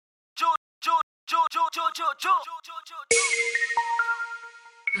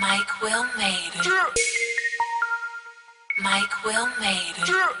Mike Will made it. Mike Will made it.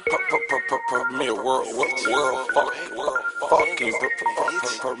 Premier world fucking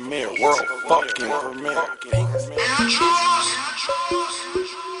premier world fucking premier.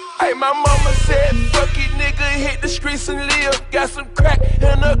 Hey, my mama said, fuck it, nigga, hit the streets and live. Got some crack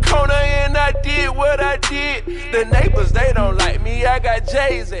in the corner and I did what I did. The neighbors, they don't like me, I got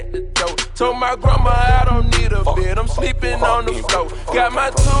J's at the door. Told my grandma I don't need a bed, I'm sleeping on the floor. Got my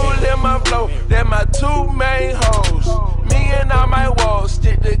tool in my flow, they're my two main hoes. Me and all my walls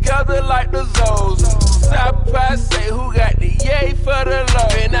stick together like the Zoes. Southside say who got the yay for the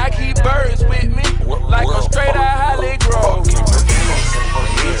love. And I keep birds with me like I'm straight out Holly Grove.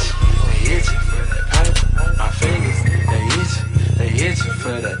 They itching for that pipe. My fingers, they itching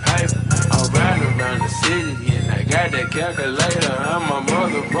for that pipe. I'm riding around the city and I got that calculator. I'm a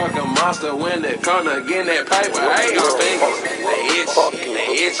motherfucking monster when they come to get that pipe. Hey, my fingers, they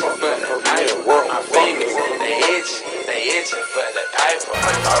itching for that pipe. My fingers, they itching for that pipe.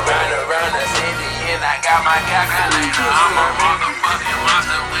 I'm riding around the city and I got my calculator. I'm a motherfucking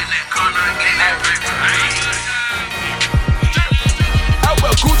monster when they come to get that pipe.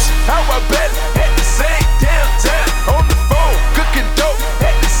 Gucci, how I bet at the same damn time. On the phone, cooking dope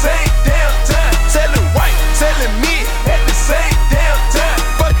at the same damn time. Selling white, selling me at the same damn time.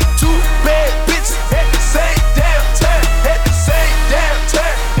 Fucking two bad bitches at the same damn time. At the same damn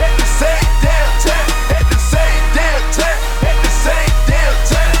time. At the same damn time. At the same damn time. At the same damn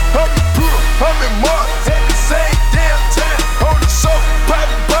time. I'm the pool, I'm in Mars at the same damn time. On the show,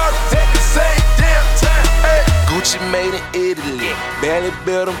 popping bottles at the same damn time. Hey. Gucci made in Italy. Barely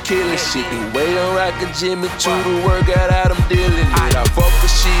built, I'm killing shit. The way I'm rockin' Jimmy Choo, the work out, I'm dealing it. I fuck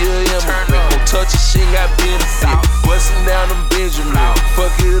with she a immigrant. Gon' touch it, she got benefit. Bustin' down them Benjamin.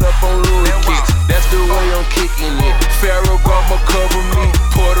 Fuck it up on Louis kicks. That's the way I'm kicking it. Pharaoh Gama cover me.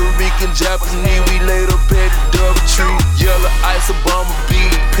 Puerto Rican, Japanese, we laid up at the double tree. Yellow ice, Obama beat.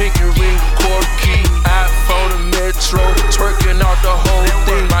 Pinky ring, quarter key. iPhone and Metro. Twerking out the whole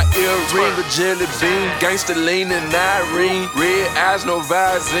thing. My earring, a jelly bean. Gangsta lean and Irene. Red eyes, no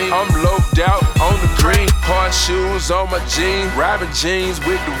Visine. I'm loped out on the green. Hard shoes on my jeans. Robin jeans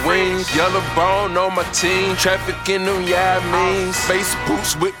with the wings. Yellow bone on my team. Traffic in them means. Face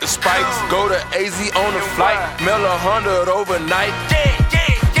boots with the spikes. Go to AZ on the flight. Mail 100 overnight.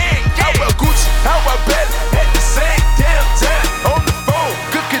 I wear Gucci, how I bet at the same damn time. On the phone,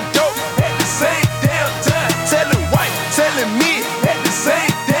 cooking dope at the same damn time. Selling white, selling me at the same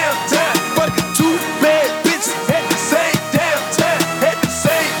damn time. Fucking two bad bitches at the same damn time. At the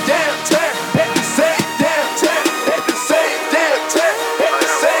same damn time. At the same damn time. At the same damn time. At the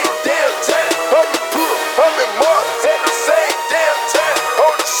same damn time. I'm the pool, I'm in Mars at the same damn time.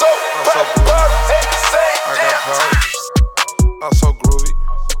 On the show, popping bottles at the same damn time. I'm so groovy,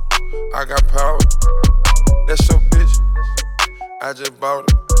 I got power. That's your bitch, I just bought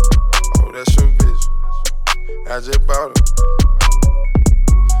it. Oh, that's your bitch, I just bought it.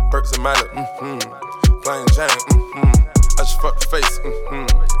 Perks and Miley, plain Jane, I just fucked the face, I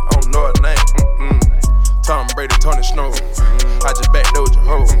don't know her name, Tom Brady, Tony Snow, I just backdoored your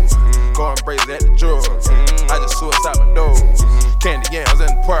hoe. Going crazy at the drug, I just suicide my door. Candy yams in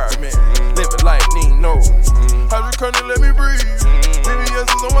the apartment, living like Nino. Hydrocodone, let me breathe. VVS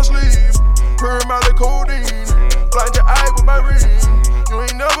is on my sleeve. Purring my like codeine. Blind your eye with my ring. You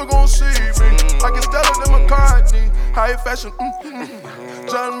ain't never gonna see me. Like it's Stella than McCartney. High fashion,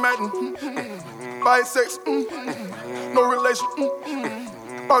 John Madden. Bisex, no relation.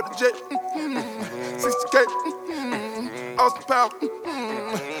 Bought the jet, 60K. Austin Power,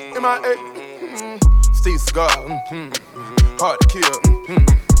 MIA. Steve Cigar, hard to kill.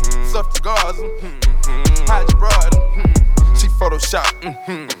 Soft cigars, hide your broad. She Photoshop,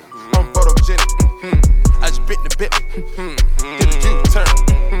 I'm photogenic. I just bit the bit, get a U-turn.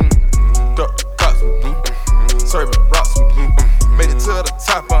 Duck the cops, serving rocks. Made it to the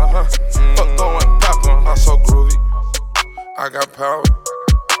top, fuck going pop, I'm so groovy, I got power.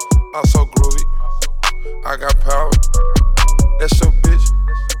 I'm so groovy, I got power. That's your bitch,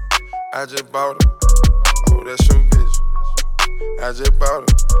 I just bought it. Oh, that's your bitch, I just bought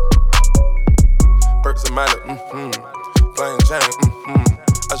it. Perks and Miley, plain Jane,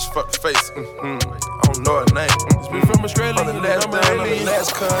 I just fucked the face, I don't know her name. It's me from Australia, on the last day, on the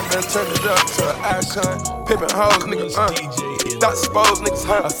last con, then turn it up to an icon. Pippin' hoes, niggas, Dr. Spose, niggas,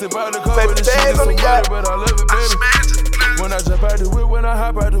 I sip out the cup baby and the days shit on the is yacht, but I love it, baby. When I jump out the whip, when I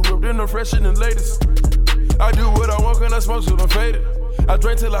hop out the whip, then I'm fresh and the latest. I do what I want, can I smoke till I'm faded. I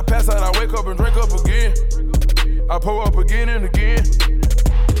drink till I pass out, I wake up and drink up again. I pour up again and again.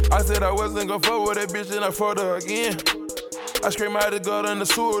 I said I wasn't gon' fuck with that bitch and I fucked her again. I scream out the gut in the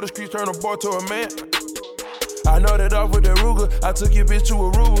sewer, the streets turn a boy to a man. I know that off with that Ruger, I took your bitch to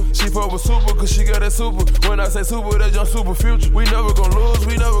Aruba. She fuck with super, cause she got that super. When I say super, that's your super future. We never gon' lose,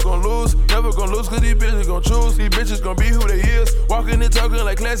 we never gon' lose. Never gon' lose, cause these bitches gon' choose. These bitches gon' be who they is. Walking and talking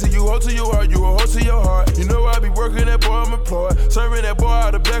like classy, you hold to your heart, you a hold to your heart. You know I be working that boy, I'm employed. Serving that boy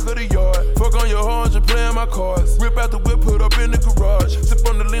out the back of the yard. Fuck on your horns and playing my cards. Whip out the whip, put up in the garage. Sip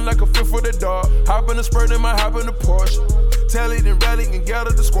on the lean like a fifth with a dog. Hop in the spurt, then might hop in the Porsche. Tally, then rally and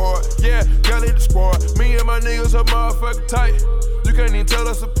gather the squad. Yeah, gather the squad. Me and my niggas are motherfucking tight. You can't even tell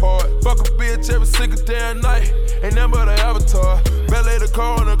us apart. Fuck a bitch every single damn night. Ain't nothing but an avatar. Valet the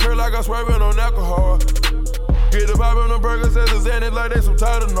car on the curb like I'm swerving on alcohol. Get the pop on the burgers as a Xanax like they some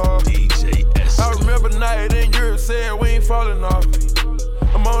Tylenol. DJ S. I remember night in Europe said we ain't falling off.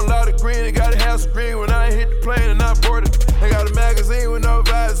 I'm on a lot of green and got a house of green when I ain't hit the plane and I boarded. I got a magazine with no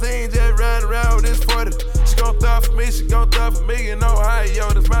Visine, just riding around with this 40. She gon' throw for me, she gon' throw for me, and Ohio,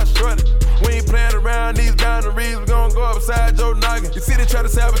 that's my shorty. We ain't playing around these boundaries, we gon' go upside your noggin. You see they try to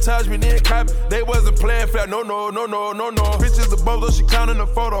sabotage me, then copy. They wasn't playing flat, no. Bitches a bolo, she counting the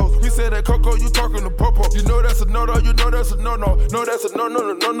photos. We said that Coco, you talking to Popo. You know that's a no-no, you know that's a no-no. No, that's a no.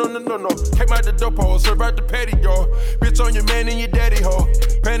 Came out the dopo, serve out the patio. Bitch on your man and your daddy hoe.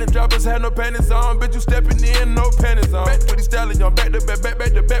 Panty droppers had no panties on, bitch you stepping in, no panties on. Back with these stallions, back to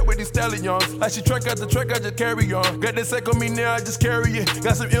back with these stallions. Like she truck out the truck, I just carry on. Got that sack on me now, I just carry it.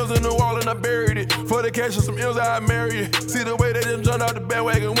 Got some ills in the wall and I buried it. For the cash of some ills, I marry it. See the way they done jumped out the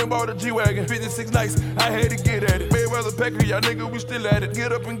bandwagon, went bought a G-Wagon. 56 nights, I had to get at it. Mayweather Packer, y'all nigga, we still at it.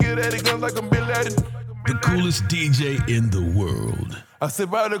 Get up and get at it, guns like I'm Bill Laden. The coolest DJ in the world. I sit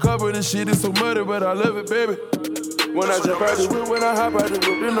by the cover, this shit is so muddy, but I love it, baby. When I jump out the whip, when I hop out the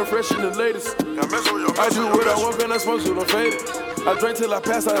whip, then I'm fresh and the latest. I do what I want, and I smoke till I'm faded. I drink till I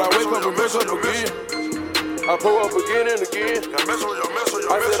pass out, I wake up and wake up again. I pull up again and again.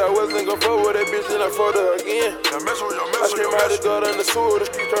 I said I wasn't gon' fuck with that bitch, then I fucked her again. I scream out the gut in the sewer, the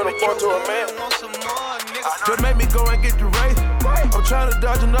street turn a boy to a man. Just make me go and get the race. I'm tryna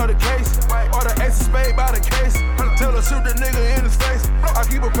dodge another case. Or the ace of spade by the case. Tell her shoot the nigga in his face. I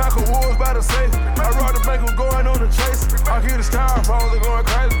keep a pack of wolves by the safe. I rob the bank, I'm going on the chase. I keep the styrofoams and going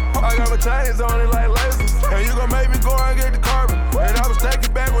crazy. I got my chains on it like lasers. And you gon' make me go and get the carbon. And I was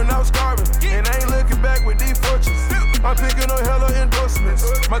stacking back when I was starving. And I ain't looking back with these fortunes. I'm picking up hella endorsements.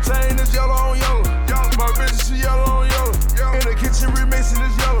 My chain is yellow on yellow. My bitch, she yellow on yellow. In the kitchen remixing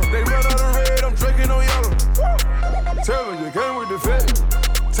is yellow. They run out of red, I'm drinking on yellow. Tell me you came with the fat.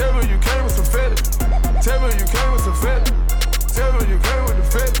 Tell me you came with some fat. Tell me you came with some fat. Tell me you came with the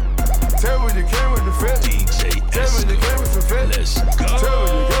fat. Tell me you came with the fat. Tell me you came with some fat. Let's go. Tell me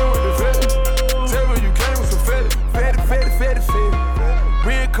you came with the fat. Tell me you came with some fat. Fatty.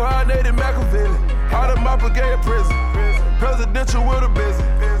 Reincarnated Machiavelli. Out of my brigade prison. Presidential with a busy.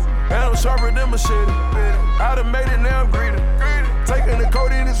 And I'm sharper than machete. I done made it, now I'm greedy. Taking the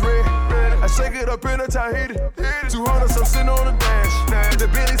codeine is red. I shake it up in a Tahiti. 200, so I'm sitting on the dash. The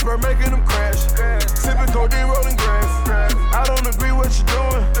Bentley spur making them crash. Sipping codeine, rolling grass. I don't agree what you're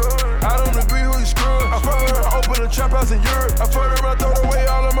doing. I don't agree who you screwing. I fuck her, open a trap house in Europe. I fuck her, I throw away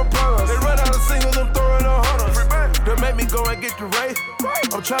all of my products. They run out of singles, I'm throwing on hunters. They make me go and get the race.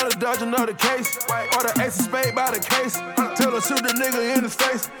 I'm trying to dodge another case. Or the ace of spade by the case. Tell her shoot the nigga in his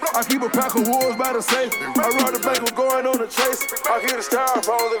face. I keep a pack of wolves by the safe. I rob the bank, I'm going on the chase. I keep the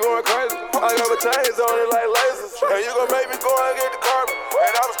styrofoams and going crazy. I got my chains on it like lasers. And you gon' make me go and get the carbon.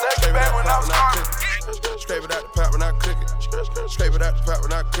 And I was stacking back when I was carbon. Scrape it out the pot when I cook it. Scrape it out the pot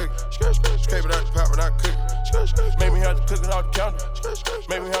when I cook it. Scrape it out the pot when I cook it. Make me have to cook it off the counter.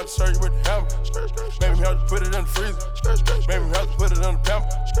 Make me have to serve you with the hammer. Make me have to put it in the freezer. Make me have to put it in the pamper.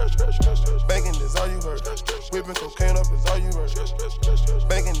 Bacon is all you heard. Whipping cocaine up is all you heard.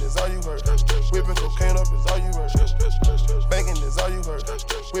 Bacon is all you heard. Whipping cocaine up is all you heard. Bacon is all you heard.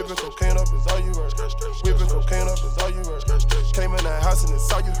 Whipping cocaine up is all you heard. Whipping cocaine up is all you heard. Came in that house and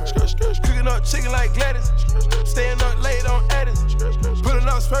it's all you heard. Cooking up chicken like Gladys. Staying up late on Addis. Putting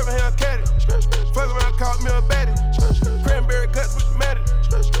up sperm hair caddy. Fuck around, caught me a baddie. Cranberry guts with the matted.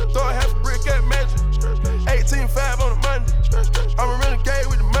 Throw a half a brick at Magic. 18.5 on a Monday. I'm a renegade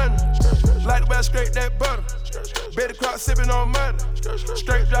with the money. Like the way I scrape that butter. Betty Croc sipping on money.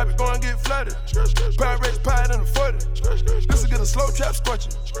 Straight drop it, go and get flooded. Pirates pie in the 40. This is get a slow trap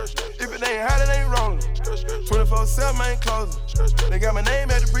scorching. If it ain't hot, it ain't rolling. 24/7, I ain't closing. They got my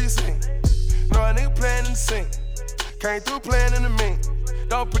name at the precinct. No, a nigga playing in the sink. Came through playing in the mink.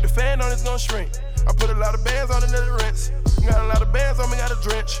 Don't put the fan on, it's gon' shrink. I put a lot of bands on it, let it rinse. Got a lot of bands on me, got a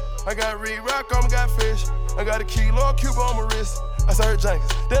drench. I got Reed Rock on me, got fish. I got a kilo of Cuba on my wrist. I served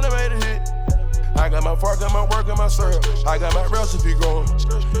Jenkins, then I made a hit. I got my fork and my work and my syrup. I got my recipe going.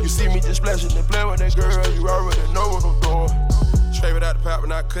 You see me just splashing and playing with that girl, you already know what I'm doing. Scrape it out the pot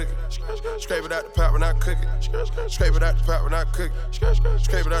when I cook it. Scrape it out the pot when I cook it. Scrape it out the pot when I cook it.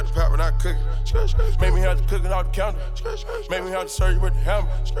 Scrape it out the pot when I cook it. Make me have to cook it off the counter. Make me have to serve you with the hammer.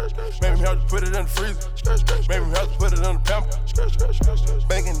 Make me have to put it in the freezer. Make me have to put it in the pamper.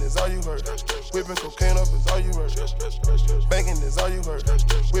 Bacon is all you heard. Whipping cocaine up is all you heard. Bacon is all you heard.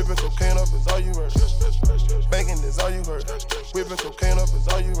 Whipping cocaine up is all you heard. Bacon is all you heard. Whipping cocaine up is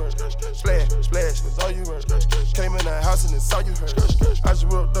all you heard. Splash, splash is all you heard. Came in that house and it's all you heard. I just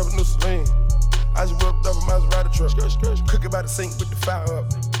whipped up a new Celine. I just whipped up a Maserati truck. Cook it by the sink with the fire up.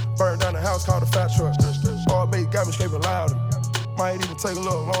 Burned down the house called a fat truck. All bait got me scraping louder. Might even take a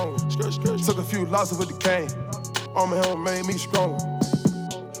little longer. Took a few losses with the cane. On my helmet made me stronger.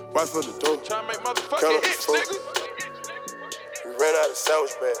 Watch for the door. Tryna make motherfucking hits, nigga. We ran out of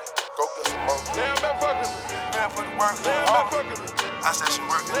sandwich bag. Go get some more. Damn, man, fucking. Man, put the work Damn, man, fucking. I said she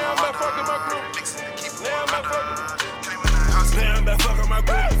working. Damn, man, fucking my group. Mixing and keep it. Damn, man, fucking. Damn, been fucking my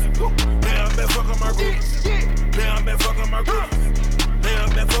group. Damn, been fucking my group. Damn, been fucking my group. Damn,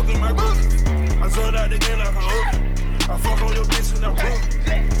 been fucking my group. I sold out the game like a hoop. I fuck on your bitch and I'm proof.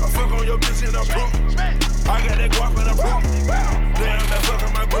 I fuck on your bitch and I'm proof. I got that guap and I'm proof. Damn, been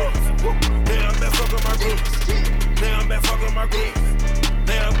fucking my group. Damn, been fucking my group. Damn, been fucking my group.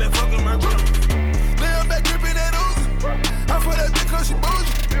 Damn, been fucking my group. Damn, been gripping that Uzi. I for that bitch cause she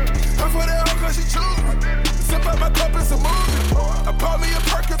bougie. I for that hoe cause she choosing. Sip out my cup, it's a movie. I bought me a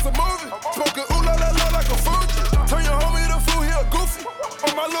perk, it's a movie. Smoking ooh la la la like a Fuji. Turn your homie to fool, he a goofy.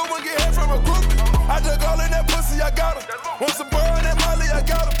 On my little one get head from a groupie. I dug all in that pussy, I got him. Want some boy on that Molly, I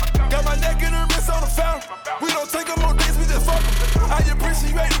got him. Got my neck and her wrist on the fountain. We don't take them on dates, we just fuck them. I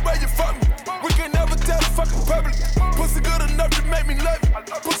appreciate the way you fuck me. We can never tell the fucking public. Pussy good enough to make me love it.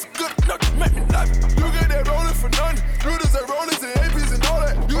 Pussy good enough to make me love it. You get that rolling for nothing. You deserve rollers and APs and all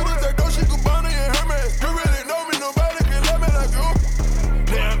that. You deserve Dolce Gabbana and Hermes. You really know me, nobody can love me like you.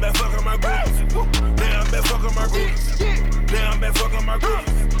 Damn, been fucking my group. Damn, been fucking my group. Damn, been fucking my group.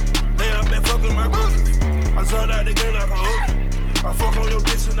 Damn, been fucking my group. I sold out the game like a hoop. I fuck on your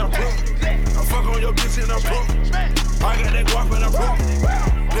bitch and I'm proof. I fuck on your bitch and I'm proof. I got that guap and I'm proof.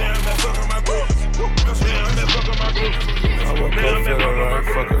 Damn, been fucking my group. Damn, been fucking my group. I woke up feeling like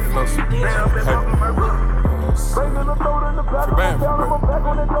fucking close.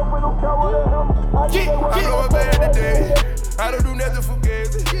 I blow a bag today. I don't do nothing for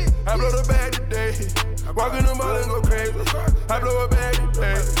gazy. I blow the bag today. Walk in the mall and go crazy. I blow a bag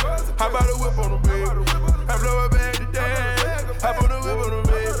today. I bought a whip on the bed. I blow a bag today. I put a whip on the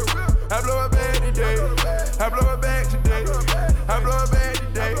bed. I blow a bag today. I blow a bag today. I blow a bag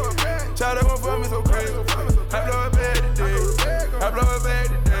today. Try to go for me so crazy. I blow a bag today. I blow a bag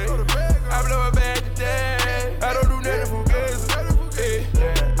today. I blow a bag today. I don't do nothing for gazy.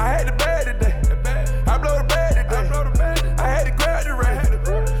 I had the bag today. I blow the bag today. I had to grab the rate.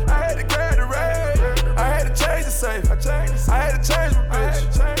 I had to grab the rate. I had to change the safe. I had to change my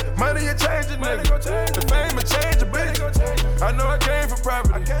bitch. Money a change a nigga. The fame a change a bitch. I know I came from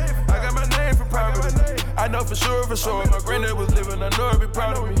property. I got my name from property. I know for sure, my granddad was living, I know he'd be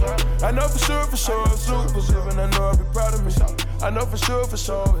proud of me. I know for sure, if Juug was living, I know he'd be proud of me. I know for sure, if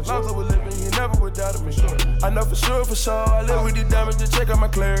Lonzo was living, he never would doubt of me. I know for sure, I live with these diamonds, just check out my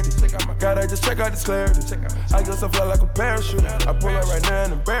clarity. Gotta just check out this clarity. I just fly like a parachute. I pull up right now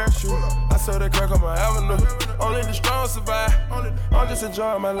and embarrass you. I saw that crack on my avenue. Only the strong survive. I'm just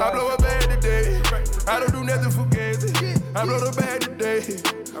enjoying my life. I blow a bag today. I don't do nothing for gazy. I blow the bag today.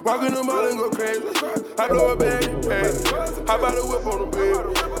 Walk in the mall and go crazy. I blow a bag today. I bought a whip on the bed.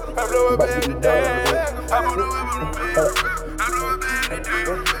 I blow a bag today. I put a whip on the bed. I blow a bag today.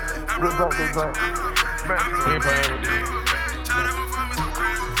 I blow a bag today.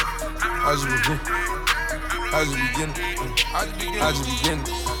 I just beginning.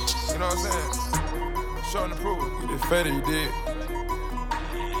 You know what I'm saying? Showing the proof. You did better, you did.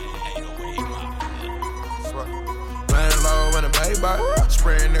 Laying low in a Maybach,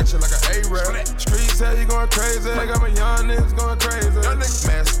 spraying that shit like an A-rap. Streets tell you going crazy. I got my young niggas going crazy.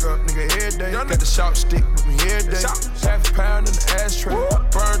 Mask up, nigga, every day. Got the sharp stick with me every day. Half a pound in the ashtray.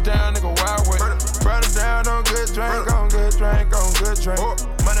 Burn down, nigga, wild way. Burn it down on good drink, on good drink, on good drink.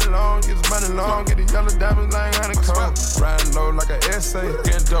 Money long, get money long, get the yellow diamonds like honeycomb. Riding low like an essay,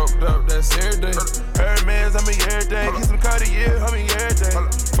 getting doped up, that's every day. Hermes, I mean every day. Keep some Cartier, I mean every day.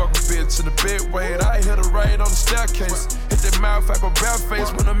 Fuck a bitch in the bed weight, I hit her right on the staircase. Hit that mouth, I go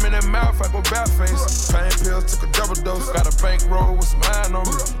bare-face. When I'm in that mouth, I go bare-face. Pain pills, took a double dose. Got a bankroll with some iron on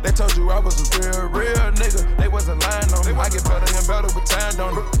me. They told you I was a real nigga. They wasn't lying on me. I get better and better with time,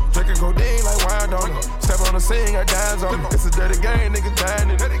 don't it? Drinking codeine like wine, don't it? Step on the scene, got dimes on it. It's a dirty game, niggas dying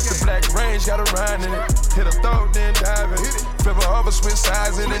in it. The black range got a rhyme in it. Hit a throat, then dive in it. Flip a over, switch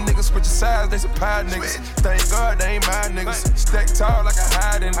sides in it. Niggas switch sides, they some pie niggas. Thank God they ain't my niggas. Stack tall like a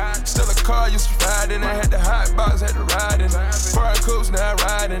hide in it. Still a car, used to ride in it. Had the hot box, had to ride in it. Foreign coops, now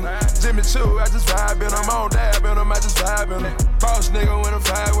riding. Jimmy Choo, I just vibe in them. On dab in them, I just vibe in them. Boss nigga when I'm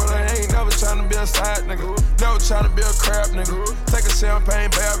vibe with her. Ain't never tryna be a side nigga. Never tryna be a crap nigga. Take a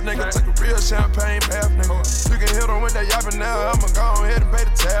champagne bath nigga. Take a real champagne bath nigga. You can hit them with that yapping now. I'ma go ahead and pay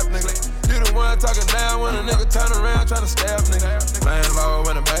the tab nigga. You the one talking down when a nigga turn around tryna stab nigga. Laying low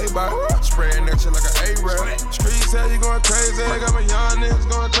in a Maybach. Spraying that shit like an A-Rap. Streets say you going crazy. I got my young niggas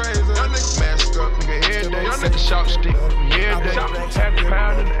going crazy. Masked up nigga every day. Set the shop stick every day. Half a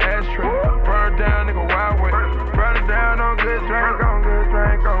pound in the ashtray. Burn down nigga wild way. Burn it down on good drink, on good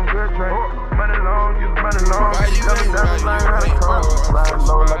drink, on good drink. Money long, use money long. Why you ain't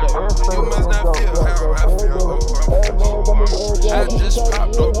you must not feel how I feel. I just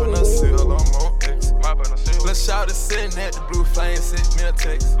popped open a seal on more X. Let's shout it sitting at the blue flame, sent me a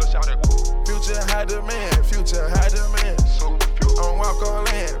text. Future high demand, future high demand. I don't walk on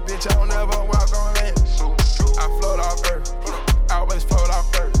land, bitch, I don't never walk on land. I float off earth, always float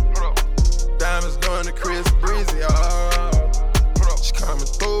off earth. Diamonds doing the Chris Breezy, she coming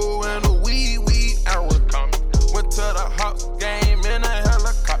through in the wee hour. Went to the Hawks game in a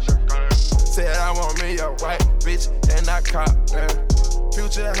helicopter. Said I want me a white bitch and I cop her.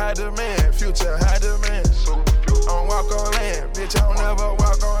 Future high demand, future high demand. I don't walk on land, bitch, I don't never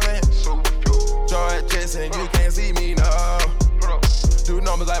walk on land. George Jetson, you can't see me now. Do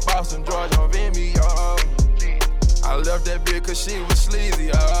numbers like Boston, George on Vimeo. I left that bitch cause she was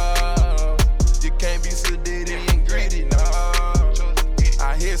sleazy, You can't be sedated and greedy, no.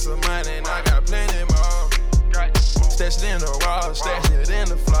 I hit some money and I got plenty more. Stash it in the wall, stash it in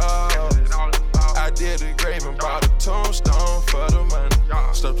the floor. I did the grave and bought a tombstone for the money.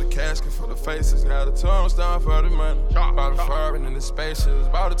 Stuffed the casket for the faces, got a tombstone for the money. Bought a foreign in the spaceships,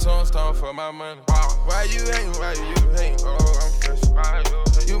 bought a tombstone for my money. Why you hating, oh, I'm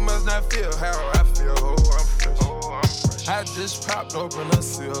fresh. You must not feel how I feel, oh, I'm fresh. I just popped open a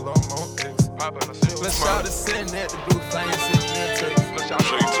seal on my X. Let's shout it sitting at the blue flame, sitting there text.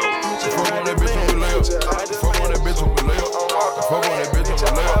 Fuck on that bitch when we lay up. Fuck on that bitch when we lay up. Fuck on that bitch when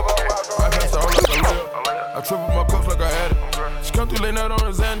we lay up. I passed all like a layup. I triple my cups like I had it. She come through late night on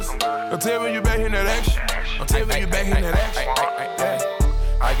the Xanax. Don't tell me you back in that action. Don't tell me you back in that action.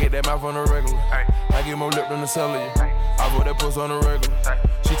 I get that mouth on the regular. I get more lip than the cellular. I put that puss on the regular.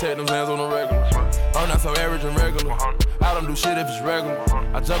 She take them hands on the regular. I'm not so average and regular. I don't do shit if it's regular.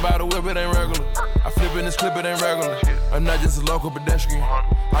 I jump out the whip, it ain't regular. I flip in this clip, it ain't regular. I'm not just a local pedestrian.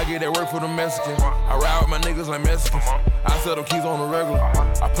 I get that work for the Mexicans. I ride with my niggas like Mexicans. I sell them keys on the regular.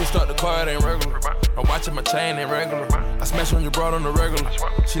 I pushed out the car, it ain't regular. I'm watching my chain, ain't regular. I smash on your broad on the regular.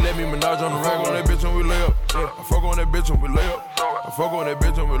 She let me menage on the regular. On that bitch when we lay up. Yeah, I fuck on that bitch when we lay up. I fuck on that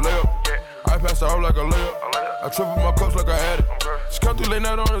bitch when we lay up. I pass her out like a layup. I triple my cups like I had it. She come through late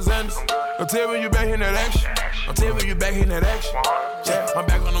night on the Xanax. Don't tell me you back in that action. Don't tell me you back in that action. Yeah, I'm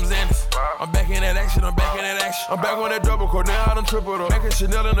back on them Xanax. I'm back in that action. I'm back in that action. I'm back on that double core. Now I done triple up. Making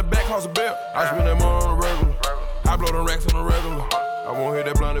Chanel in the back, house a belt. I spend that money on the regular. I blow them racks on the regular. I won't hit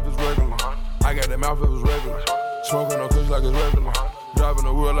that blunt if it's regular. I got that mouth if it's regular. Smoking on kush like it's regular. Driving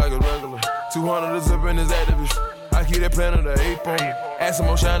the wheel like it's regular. 200 to zip in his activist. I keep that plan of the ape on me. Add some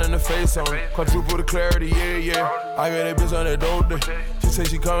more shine in the face on me. Quadruple the clarity, yeah. I got that bitch on that dope day. She say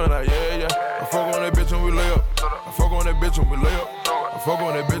she coming like, yeah. I fuck on that bitch when we lay up. I fuck on that bitch when we lay up. I fuck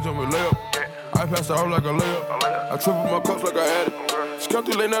on that bitch when we lay up. I pass her out like a layup. I triple my cups like I had it. She come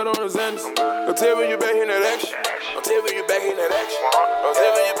through late night on the Xanax. Don't tell me you back in that action. Don't tell me you back in that action. Don't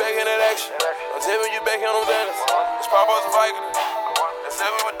tell me you back in that action. Don't tell me you back in on Xanax. It's Papa's a Viking. They said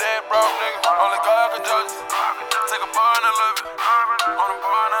we were dead broke, nigga. Only God can judge us. Take a bar and I love it. On a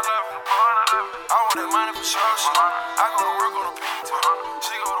bar and I love it. I want that money for sure. I go to work on a pizza.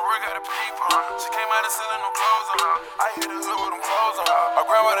 She go to work at a people. She came out and selling no clothes on. I hit the hood with them clothes on. My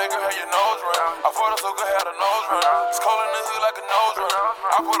grandma, that girl had your nose run. I fought her so good, had a nose run. It's cold in the hood like a nose run.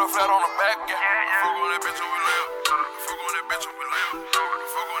 I put her flat on the back, yeah. I fuck on that bitch when we lay up. I fuck on that bitch when we lay up. I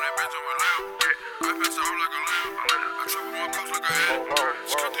fuck on that bitch when we lay up. I pass her out like a layup. I triple my cups like I had it.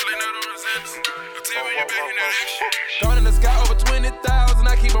 She come through late night on the Xanax. Tell me you back in that action. Throwing in the sky over 20,000.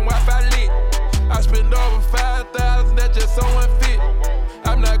 I keep my Wi-Fi lit. I spend over 5,000. That's just so unfit.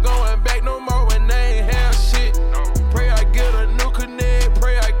 I'm not going back no more when they ain't have shit. Pray I get a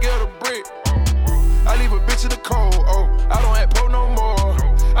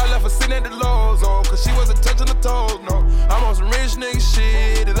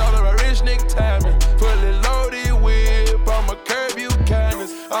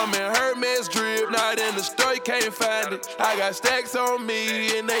can't find it. I got stacks on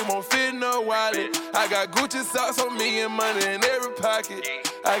me and they won't fit in no wallet. I got Gucci socks on me and money in every pocket.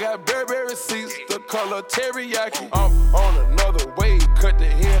 I got Burberry seats, the color teriyaki. I'm on another wave, cut the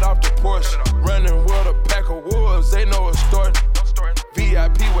head off the Porsche. Running with a pack of wolves, they know it's starting.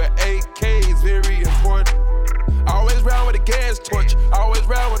 VIP with AKs, very important. Always round with a gas torch, always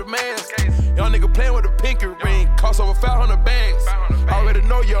round with a mask. Young nigga playing with a pinky ring, cost over 500 bags. Already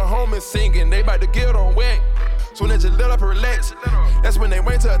know your homies singing, they bout to get on whack. Soon as you lit up and relax, that's when they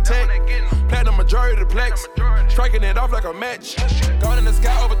wait to attack. Platinum majority of the plaques, striking it off like a match. Gone in the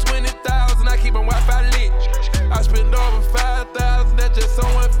sky over 20,000, I keep my Wi-Fi lit. I spend over 5,000, that's just so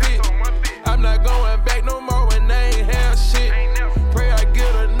unfit. I'm not going back no more when they ain't have shit. Pray I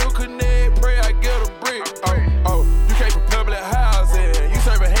get a new connect, pray I get a brick. Oh, you came from public housing, you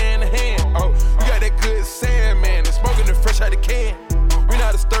serving hand to hand. Oh, you got that good sand, man, and smoking it fresh out the can. We know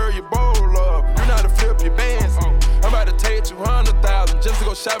how to stir your bowl up, you know how to flip your bands. I'm about to take 200,000 just to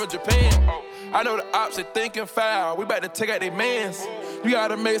go shop in Japan. I know the ops are thinking foul, we about to take out their mans. You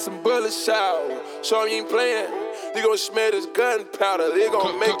gotta make some bullets shower, show 'em you ain't playing. They gon' smell this gunpowder, they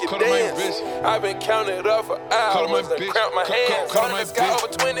gon' make you dance. I've been counting it up for hours and cramp my hands. On the sky over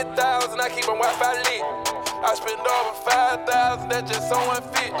 20,000, I keep my Wi-Fi lit. I spend over 5,000, that's just so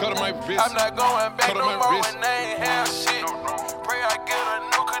unfit. I'm not going back no more when they ain't have shit. Pray I get a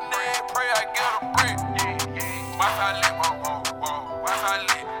new connect, pray I get a brick. Wi-Fi lit, whoa, Wi-Fi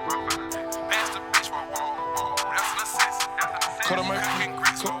lit. That's the bitch, whoa, that's an assist. Cut on my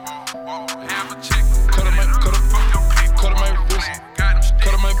grits, whoa, have a chick. Cut on my wrist, cut on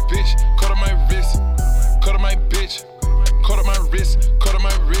my bitch, cut on my wrist, cut on my bitch, cut on my wrist, cut on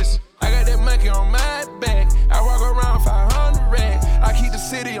my wrist. I got that monkey on my back, I walk around 500 racks. I keep the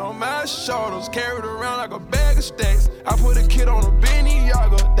city on my shoulders, carried around like a bag of stacks. I put a kid on a Benny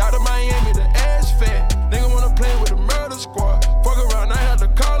Yaga, down to Miami, the ass fat. Nigga wanna play with the murder squad, fuck around, I had to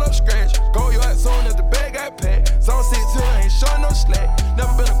call up scratch. Go your ass soon as the bag got packed. Zone 6 I ain't showing no slack.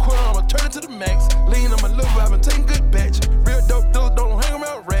 Never been a quitter, I'ma turn it to the max. Lean on my liver, I've been taking good batch. Real dope dealers don't hang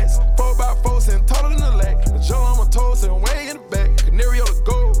around rats. 4x4 sitting taller than the lack. The Joe on my toes and way in the back. Canary on the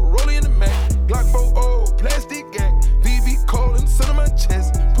gold, rolling in the Mac. Glock 4 plastic gag. VV cold in the center of my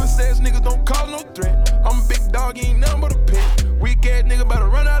chest. Pussy ass niggas don't call no threat. I'm a big dog, you ain't nothing but a pet. Weak ass nigga about to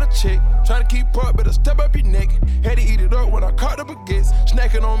run out of check. Tryna keep up, better step up your neck. Had to eat it up when I caught the baguettes.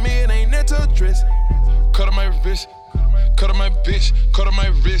 Snacking on me and ain't nothing to address. Cut on my wrist, cut on my bitch, cut on my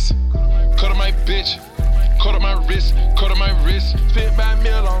wrist, cut on my bitch, cut on my wrist, cut on my wrist. Spent by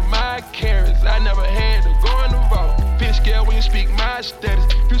meal on my carrots, I never had to go in the vault. Bitch scared when you speak my status,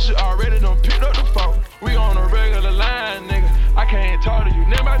 Future already done picked up the phone. We on a regular line, nigga, I can't talk to you,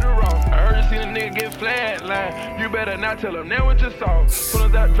 never about the wrong. I heard you seen a nigga get flatline, you better not tell him that what you saw. Soon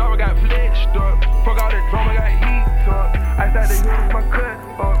as that drama got flexed up, fuck all that drama got heat up. I started to hear my cut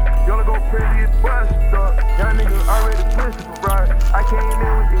up, y'all go crazy, it's bust up. Young niggas already twisted for right. I came in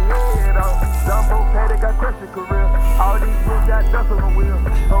with your head out. Dumbo Patty got crushing career. All these bitches got dust on the wheel.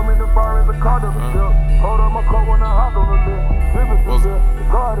 Told me the bar is a car to the bill. Hold on my coat when I hop on the bill. Rivers is here, the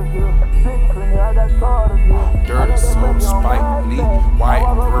guard is here. Six in here, I got started here. Dirty soul, Spike Lee, white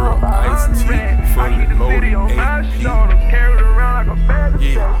girl, iced tea, fully loaded AP. Carried around like a bag of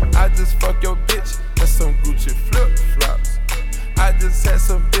Yeah, I just fuck your bitch and some Gucci flip flops. I just had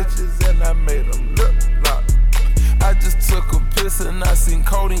some bitches and I made them look lock. I just took a piss and I seen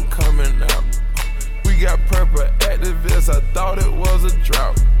codeine coming out. We got purple activists, I thought it was a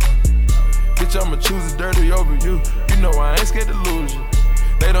drought. Bitch, I'ma choose the dirty over you. You know I ain't scared to lose you.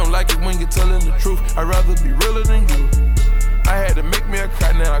 They don't like it when you're telling the truth. I'd rather be realer than you. I had to make me a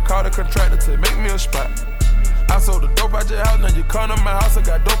crack, now I called a contractor to make me a spot. I sold the dope out your house, now you come to my house, I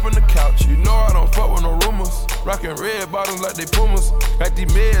got dope on the couch. You know I don't fuck with no rumors. Rockin' red bottoms like they Pumas. Got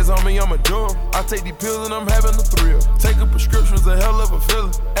these meds on me, I'ma do 'em. I take these pills and I'm having a thrill. Taking prescriptions, a hell of a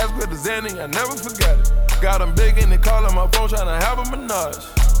feeling. As with the Xanny, I never forgot it. Got them big and they callin' my phone, tryna have a menage.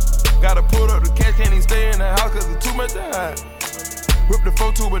 Gotta pull up the cash, can't even stay in the house cause it's too much to hide. Whip the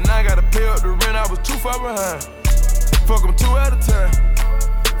 4-2, but now I gotta pay up the rent, I was too far behind. Fuck 'em 2 at a time.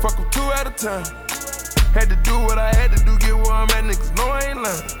 Fuck 'em 2 at a time. Had to do what I had to do, get where I'm at, niggas know I ain't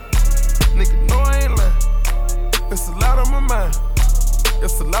lying. Niggas know I ain't lying. It's a lot on my mind,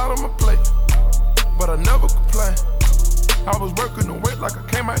 it's a lot on my plate, but I never complain. I was working the weight like I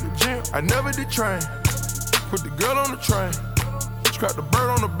came out the gym, I never did train. Put the girl on the train, scrapped the bird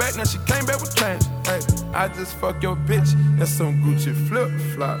on the back, now she came back with change. Hey, I just fuck your bitch and some Gucci flip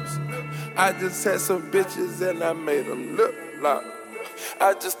flops. I just had some bitches and I made them look lock.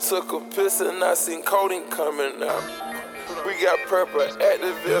 I just took a piss and I seen codeine coming out. We got purple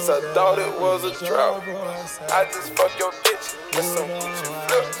activists, I thought it was a drought. I just fuck your bitch with some Gucci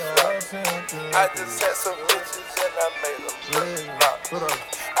flip-flops. I just had some bitches and I made them flip-flop.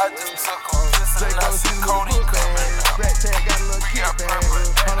 I just took a piss and I see Cody coming out. Rat tag got a little kick back.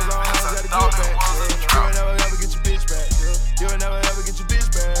 Hundreds on hundreds, got a good back. You ain't never ever get your bitch back. You ain't never ever get your bitch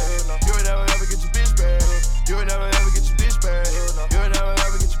back. You ain't never ever get your bitch back. You ain't never ever get your bitch back. You ain't never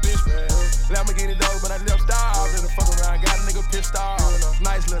ever get your bitch back. Lamborghini dog, but I left style. Then the fuck around, got a nigga pissed off.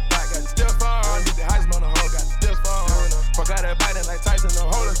 Nice little thot, got the stiff on. Did the Heisman on the hoe, got the stiff on. Fuck out that biting like Tyson, the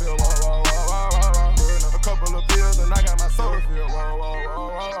Holyfield. Whoa, whoa, whoa, whoa, whoa. A couple of pills and I got my soda filled. Whoa, whoa, whoa,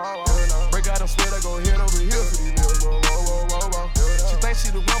 whoa, whoa. Break out them split, I go hit over here for these bills. Whoa, whoa, whoa, whoa, whoa. She thinks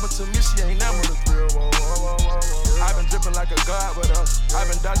she the one, but to me she ain't never the thrill. Whoa, whoa, whoa, whoa. I've been dripping like a god with us. I've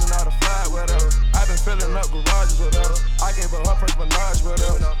been dodging all the fly with us. I've been filling up garages with us. I gave her first menage with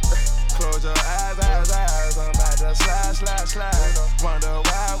us. Close your eyes, eyes, eyes. I'm about to slide, slide, slide. Wonder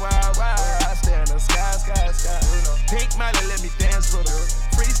why, why? I stay in the sky, sky, sky. Pink Miley, let me dance with her.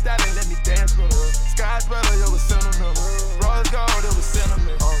 Freestyling, let me dance with her. Sky's brother, it was sentimental. Rose gold, it was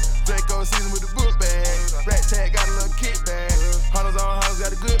sentimental. Draco season with the book bag. Rat tag got a little kickback. Hundreds on hundreds,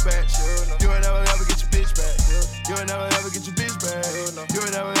 got a good batch. You ain't never ever get your bitch back. You ain't never ever get your bitch back. You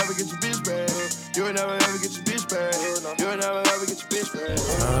ain't never ever get your bitch back. You ain't never ever get your bitch back. You ain't never ever get your bitch back.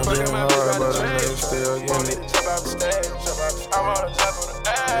 Fucking my bitch by the train. Want me to jump out the stage. I'm on the top of the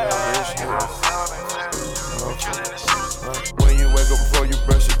edge. When you wake up before you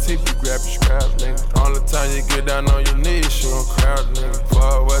brush your teeth, you grab your scrap, nigga. All the time you get down on your knees, you don't crowd, nigga.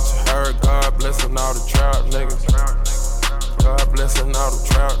 Fuck what you heard, God blessing all the trout, niggas. God blessing all the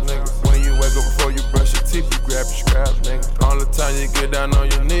trout, niggas. When you wake up before you brush your teeth, you grab your scrap, nigga. All the time you get down on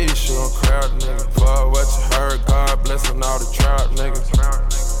your knees, you don't crowd, nigga. Fuck what you heard, God blessing all the trout, niggas.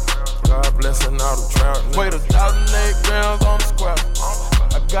 God blessing all the trout, niggas. Weighed 1,008 grams on the square.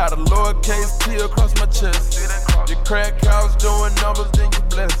 I got a lowercase T across my chest. Your crack house doing numbers, then you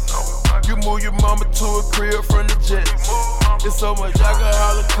bless. You move your mama to a crib from the jets. It's so much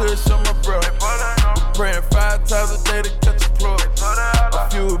alcohol and kush on my bro. We're praying 5 times a day to catch a plug. A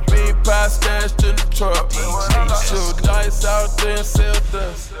few bean pie stashed in the truck. Shoot dice out there and sell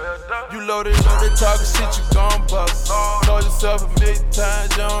dust. You loaded up, they talking shit, you gon' bust. Told yourself 1,000,000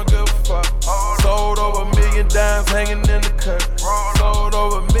 times, you don't give a fuck. Sold over 1,000,000 dimes hanging in the cut. Sold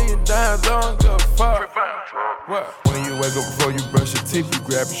over 1,000,000 dimes, don't give a fuck. What? When you wake up before you brush your teeth, you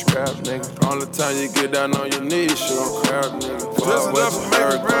grab your scrap, nigga. All the time you get down on your knees, you don't crowd, nigga. Fuck what you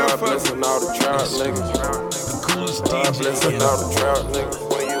heard, God blessing all the trout, nigga. God blessing all the trout, nigga.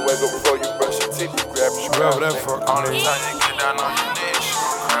 When you wake up before you brush your teeth, you grab your scrap, nigga. All the time you get down on your knees, you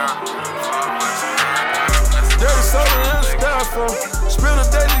don't crowd, nigga. Dirty soda and styrofoam. Spend a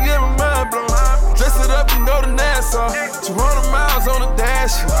day to get my mind blown. Dress it up and go to Nassau. 200 miles on the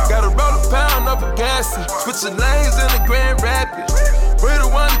dash. Gotta roll a pound up a gas. Switching lanes in the Grand Rapids. We the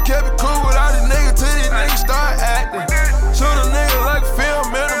one that kept it cool with all these niggas till these niggas start acting. Shoot a nigga like a film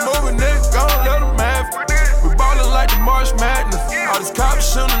in a movie, nigga, gon' let them have it. We ballin' like the March Madness. All these cops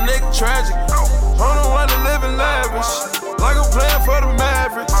shootin' a nigga tragic. I'm the one that live in lavish, like I'm playing for the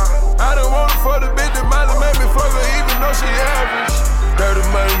Mavericks. I done want it for the bitch that might have made me fuck her even though she average. Dirty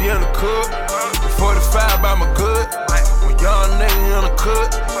money in the cook, 45 by my good. When young nigga in the cook,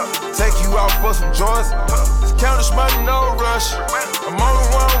 take you out for some joints. Count this money, no rush. I'm on the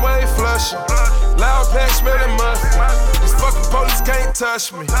one-way flushing. Loud pack smelling mustard. These fucking police can't touch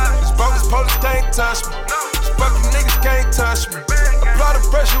me. These bogus police can't touch me. These fucking niggas can't touch me. Apply the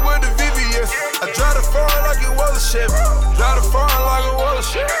pressure with the VVS. I drive the foreign like it was a Chevy. Drive the foreign like it was a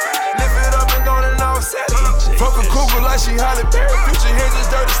Chevy. Lift it up and go and offset it. Fuck a cougar like she Halle Berry. Future Hendrix,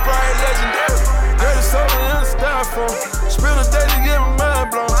 dirty Sprite, legendary. Dirty soda and styrofoam. Spend a day to get my mind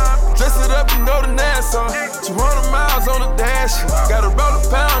blown. Dress it up and go to Nassau. 200 miles on the dash. Gotta roll a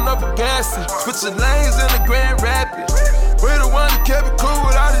pound up a gas. Switching lanes in the Grand Rapids. We the one that kept it cool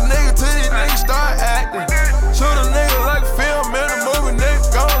with all these niggas till these niggas start acting. Shoot a nigga like a film in a movie, nigga,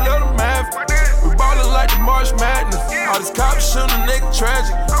 gon' let them have it. We ballin' like the March Madness. All these cops shootin' a nigga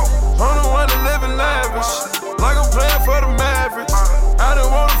tragic. I'm the one that live in lavish, like I'm playing for the Mavericks. I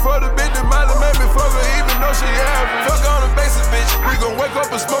done want it for the bitch that might have made me fuck her even though she average. Fuck on the basic bitch, we gon' wake up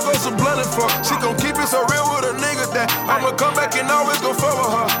and smoke on some blunt and fuck. She gon' keep it so real with a nigga that I'ma come back and always gon' fuck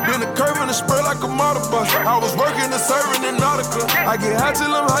with her. Been a curve and a spur like a motor bus. I was working and serving in Nautica. I get high till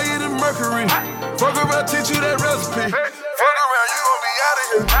I'm higher than Mercury. Fuck around, teach you that recipe. Fuck around, you gon' be out of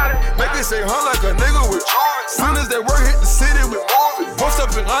here. Make it say huh like a nigga with Juug. Soon as that work hit the city, we moving. Post up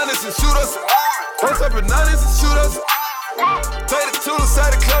in honest and shoot us. Post up in honest and shoot us. Take it to the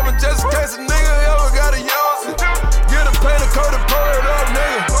side of the club and just in case a nigga ever gotta use it. Get a pain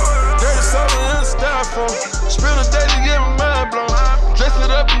phone. Spend a day to get my mind blown. Dress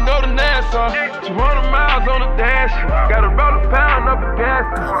it up, you know the Nassau. 200 miles on the dash. Gotta roll a pound up the gas.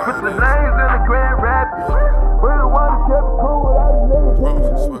 Put the lanes in the Grand Rapids. We're the one who kept it cool without the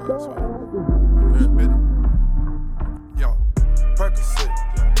niggas. Yo, Percocet,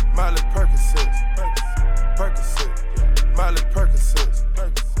 Miley Percocet, Percocet, Miley Percocet,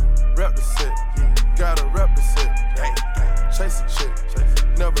 rep the set, gotta rep the set. Chase a chick,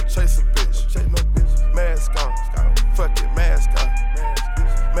 never chase a bitch. Mask on, fuck it, mask on.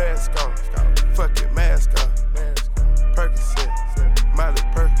 Mask on, fuck it, mask on. Percocet, Miley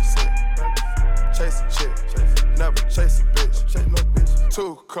Percocet. Chase a chick, never chase a bitch.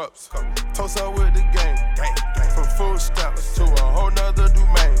 2 cups, toast up with the gang. From food stamps to a whole nother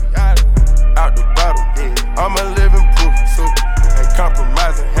domain. Out the bottle, I'm a living proof. Ain't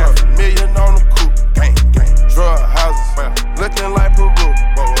compromising, $500,000 on the coupe. Drug houses, looking like Peru.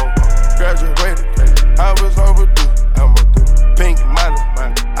 Graduated, I was overdue. Pink money,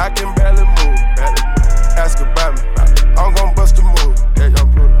 I can barely move. Ask about me, I'm gon' bust a move.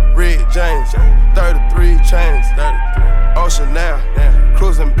 Red James, 33 chains. Ocean now,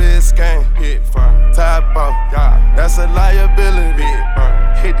 cruising Biscayne. Top off, that's a liability.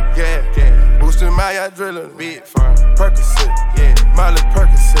 Hit the gas, boosting my adrenaline. Percocet, Miley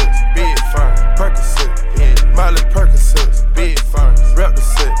Percocet, Percocet, Miley Percocet, rep the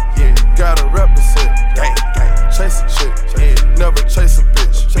set, gotta rep the set. Chase a chick, never chase a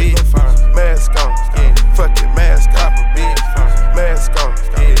bitch. Mask on, fuck it, mask on. Mask on,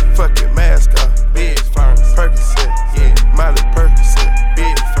 fuck it, mask on. Percocet, Miley Percocet,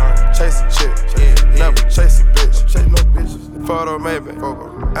 chase a chick, never chase a bitch. Photo maybe,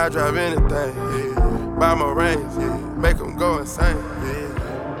 I drive anything. Buy my range, make them go insane.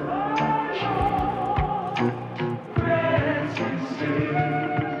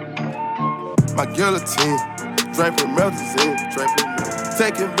 My guillotine, draping melazine,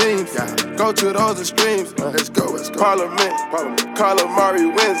 taking beams, go to those extremes. Let's go. Parliament, calamari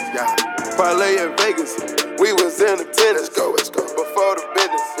wins, parlay in Vegas. We was in the tennis, go. Before the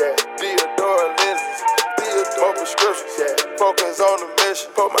business, Theodore lenses, more prescriptions, focus on the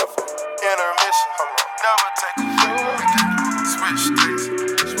mission. Put my intermission, never take a shot. Switch states,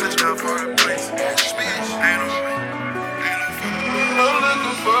 switch up for the place. Ain't no way.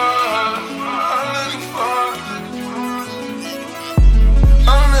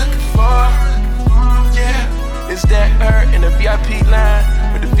 I'm looking for, yeah. It's that her in the VIP line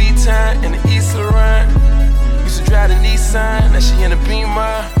with the V-Time and the East Run. Used to drive the Nissan, now she in the Beamer.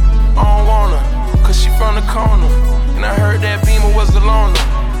 I don't want her, cause she from the corner. And I heard that Beamer was the loner.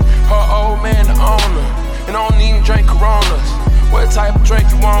 Her old man the owner. And I don't even drink Coronas. What type of drink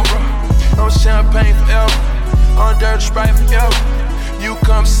you want, bro? No champagne forever, on dirty Sprite forever. You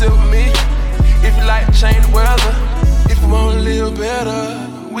come sit with me, if you like to change the weather. If you wanna live better,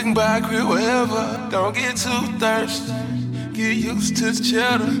 we can buy a crib wherever. Don't get too thirsty, get used to the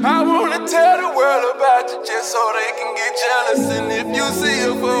cheddar. I wanna tell the world about you just so they can get jealous. And if you see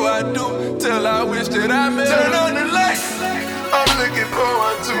her before I do, tell I wish that I met her. Turn on the lights, I'm looking for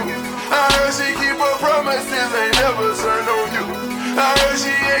one too. I heard she keep her promises, ain't never turn on you. I heard she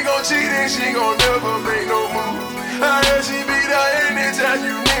ain't gon' cheat and she gon' never make no move. I heard she be there anytime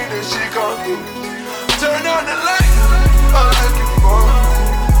you need her, she come through. Turn on the lights, I'm looking for,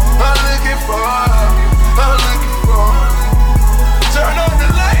 I'm looking for, I'm looking for. Turn on the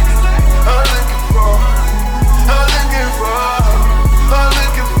lights, I'm looking for, I'm looking for, I'm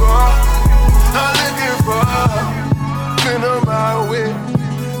looking for, I'm looking for. Been on my way,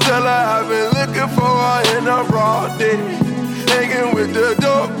 tell her I've been looking for her in a raw day. Hanging with the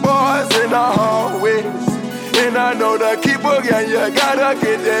dope boys in the hallways. And I know the keeper, yeah, you gotta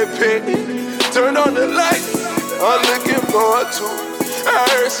get that pay. Turn on the lights, I'm looking for her too. I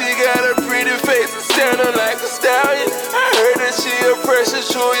heard she got a pretty face and standing like a stallion. I heard that she a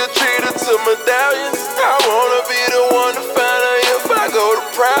precious jewel, you treat her to medallions. I wanna be the one to find her if I go to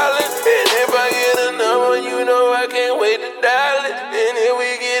prowling. And if I get a number, you know I can't wait to dial it. And if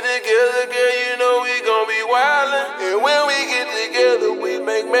we get together, girl, you know we gon' be wildin'. And when we get together, we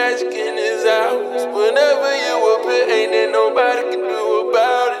make magic in this house. Whenever you appear, ain't there nobody can do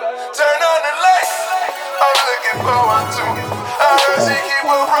about it. Turn on the lights, I'm looking for one too. I heard she keep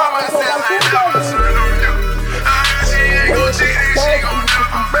her promises, ain't never turn on you. I heard she ain't gon' cheat and she gon'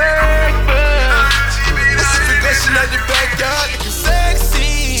 never break. She be the she like the backyard looking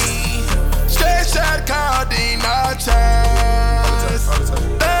sexy. Straight shot Cardine Martins.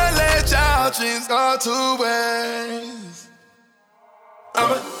 Don't let y'all dreams go to waste.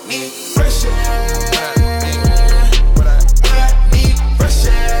 I'ma need fresh air. What I need fresh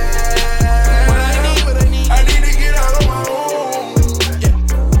air. What I need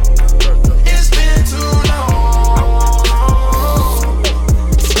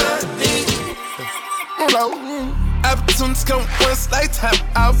Once come once, lifetime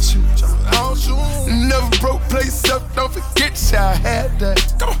out you. Never broke place up, don't forget y'all had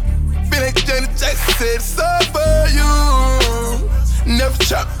that. Come on. Feel like Janet Jackson said it's all for you. Never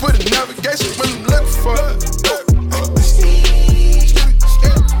try to put a navigation when I'm looking for it.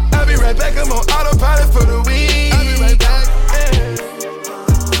 I'll be right back, I'm on autopilot for the week. I'll be right back.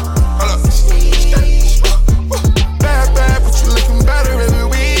 Hold up. Bad, but you looking better every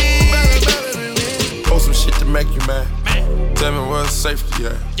week. Post some shit to make you mad. Tell me where the safety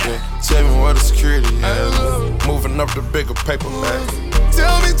at. Yeah. Tell me where the security at. Moving up the bigger paper bag.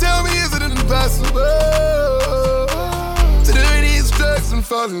 Tell me, is it impossible to do these drugs and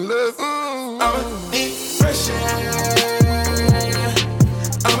fall in love? I'ma need fresh air.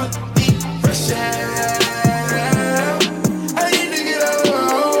 I'ma need fresh air. I need to get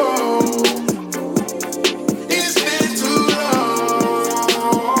home. It's been too long.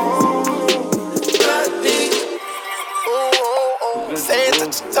 I need saying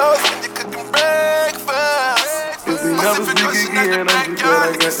that you toast and you cooking breakfast. If we never speak again, I'm too glad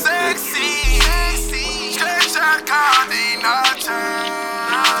I got the sexy. Straight shot calling our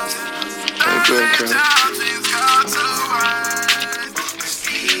terms.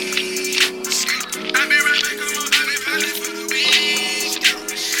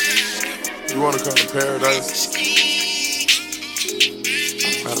 You wanna come to paradise?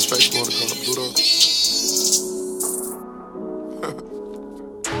 Matter of fact, you wanna come to Pluto?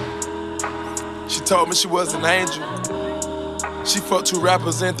 She told me she was an angel. She fucked 2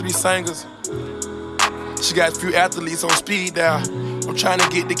 rappers and 3 singers. She got a few athletes on speed dial. I'm trying to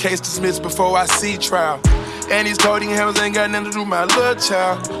get the case dismissed before I see trial. And these codeine hammers ain't got nothing to do with my little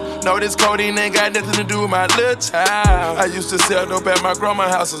child. No, this codeine ain't got nothing to do with my little child. I used to sell dope at my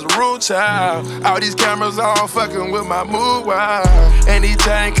grandma's house as a rude child. All these cameras all fucking with my mood wild. And these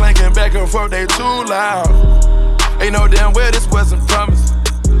chains clanking back and forth, they too loud. Ain't no damn well this wasn't promised.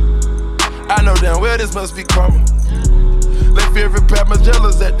 I know damn well this must be karma. Left every pair my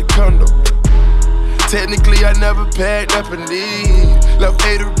jealous at the condo. Technically, I never packed up a need. Left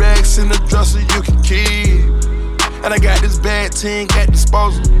 80 racks in the dresser you can keep. And I got this bad ting at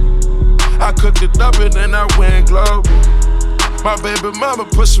disposal. I cooked it up and then I went global. My baby mama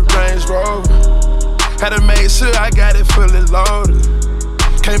pushed a Range Rover. Had to make sure I got it fully loaded.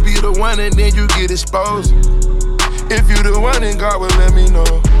 Can't be the one and then you get exposed. If you the one, then God will let me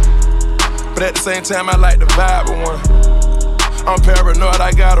know. But at the same time, I like the vibe of one. I'm paranoid,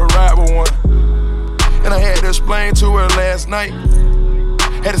 I gotta ride with one. And I had to explain to her last night.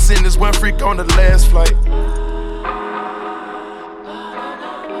 Had to send this one freak on the last flight.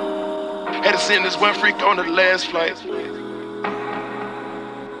 Had to send this one freak on the last flight.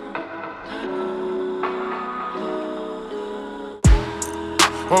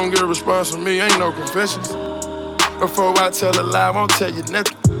 Won't get a response from me, ain't no confessions. Before I tell a lie, I won't tell you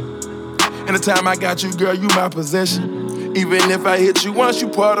nothing. And the time I got you, girl, you my possession. Even if I hit you once, you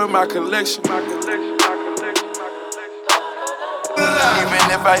part of my collection. Even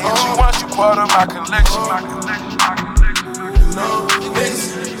if I hit you once, you part of my collection.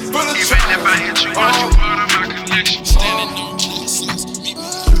 Even if I hit you once, you part of my collection. Standing on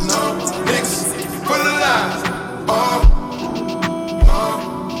niggas for the lies.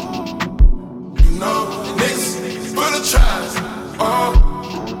 Niggas for the tries.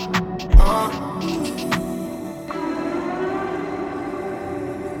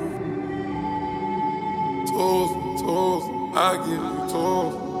 Tools, I give you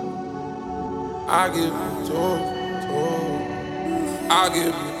tools. I give you tools. I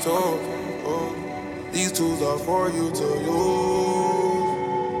give you tools. These tools are for you to use.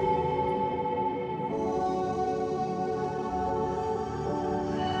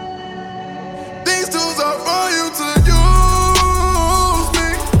 These tools are for you to use me.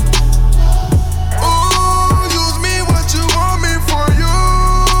 Ooh, use me what you want me for.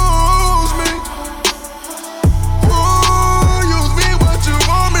 Use me. Ooh, use me what you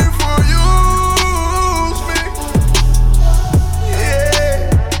want me for. Use me. Yeah.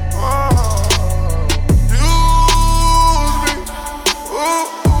 Use me. Ooh.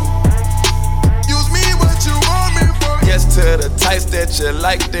 Use me what you want me for. Yes, to the types that you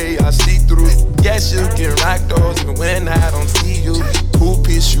like, they are see-through. Yes, you can rock those even when I don't see you. Who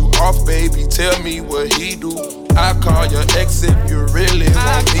piss you off, baby? Tell me what he do. I call your ex if you really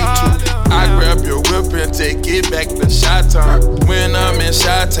want me to. I grab your whip and take it back to Chi-Town. When I'm in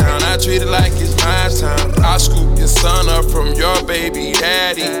Chi-Town, I treat it like it's my time. I scoop your son up from your baby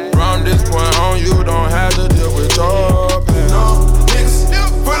daddy. From this point on, you don't have to deal with your past. No, niggas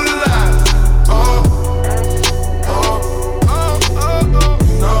for the lies.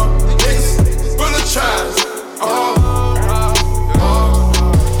 No, niggas for the tries.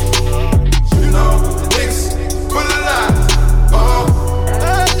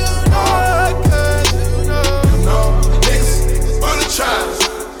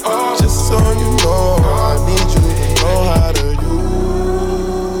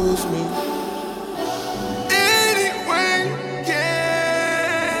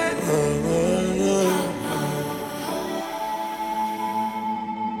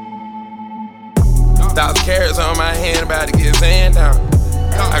 $1,000 on my hand, about to get sand down.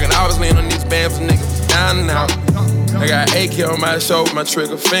 I can always lean on these bands for niggas down and out. I got AK on my shoulder, my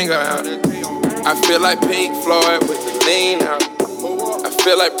trigger finger out. I feel like Pink Floyd with the lean out. I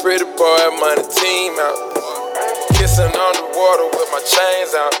feel like Pretty Boy, money team out. Kissing underwater with my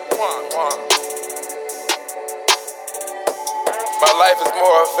chains out. My life is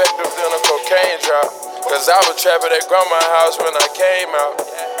more effective than a cocaine drop. Cause I was trapping at grandma's house when I came out.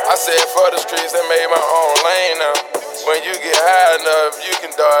 I said for the streets, they made my own lane now. When you get high enough, you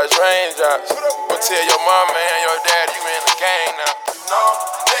can dodge raindrops. But tell your mama and your dad you in the game now. You know,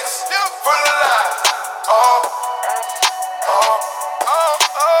 niggas still full of lies.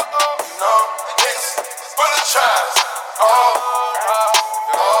 You know, niggas full of tries.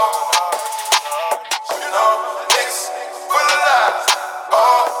 You know, niggas full of lies.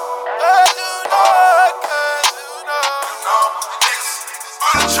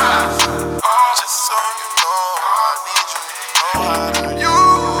 Just so you know, I need you to know how to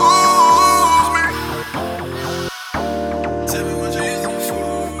use me. Tell me what you're using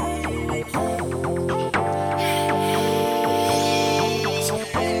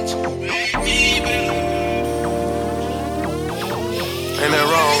Ain't that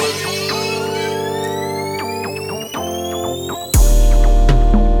wrong with it?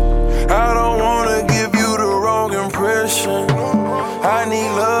 I don't wanna give you the wrong impression. I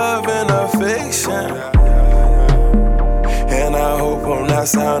need love and affection, and I hope I'm not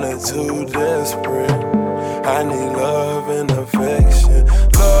sounding too desperate. I need love and affection.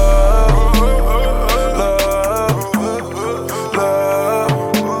 Love, love, love,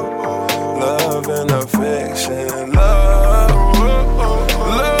 love and affection. Love,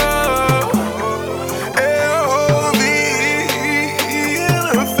 love, L-O-V and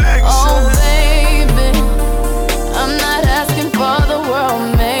affection. Oh baby, I'm not asking for the world,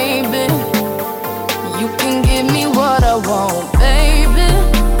 maybe. You can give me what I want, baby.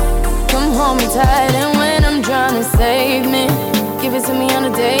 Come hold me tight, and when I'm trying to save me, give it to me on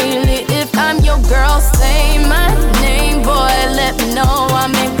a daily. If I'm your girl, say my name, boy, let me know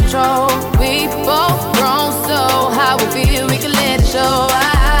I'm in control. We both grown, so how we feel, we can let it show.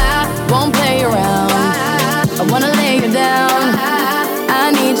 I won't play around, I wanna lay you down.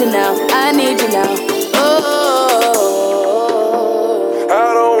 I need you now, I need you now.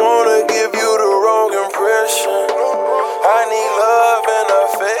 I don't wanna give you the wrong impression. I need love and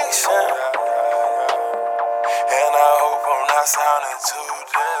affection, and I hope I'm not sounding too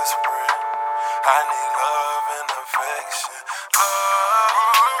desperate. I need love and affection.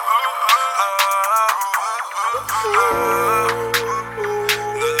 Love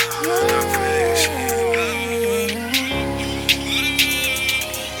and affection.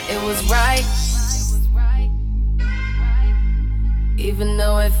 It was right, even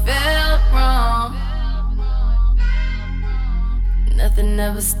though it felt wrong. Nothing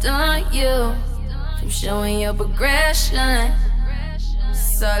ever stopped you from showing your progression.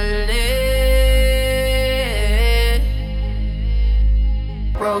 Solid,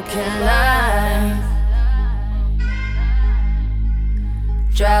 broken lines,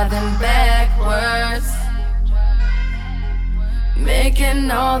 driving backwards, making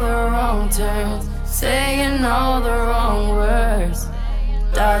all the wrong turns, saying all the wrong words,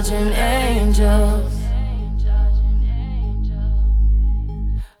 dodging angels.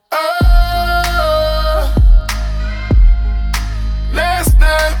 Oh, let's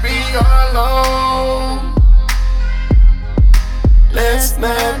not be alone. Let's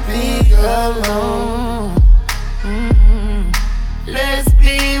not be alone. Let's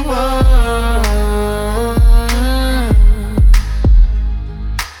be one.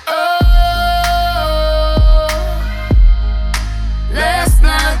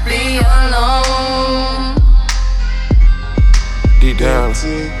 Deep down,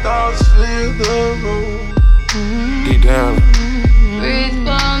 deep down, Breathe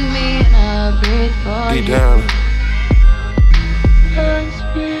for me and I breathe for deep you. down,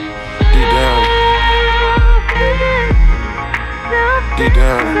 deep down, deep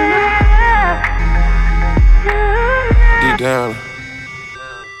down, deep down,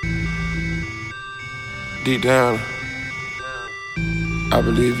 deep down. I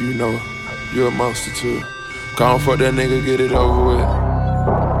believe you know you're a monster too. Go on, fuck that nigga, get it over with.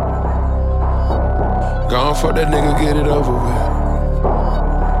 Go on, fuck that nigga, get it over with.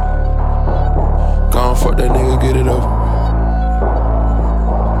 Go on, fuck that nigga, get it over with.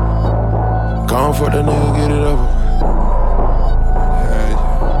 Go on, fuck that nigga, get it over with.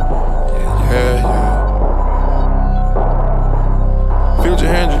 Yeah. Future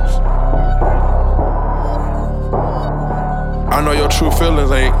Hendrix. I know your true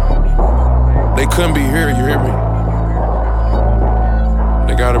feelings ain't They couldn't be here, you hear me?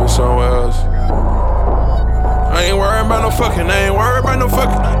 They gotta be somewhere else. I ain't worried about no fucking,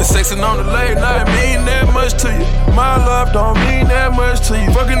 The sexing on the late night mean that much to you. My love don't mean that much to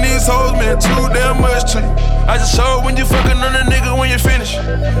you. Fucking these hoes mean too damn much to you. I just showed when you fucking on a nigga when you finish.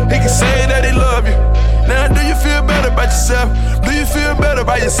 He can say that he love you. Now do you feel better about yourself? Do you feel better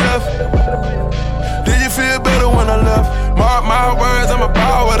about yourself? Did you feel better when I left? Mark my words, I'm a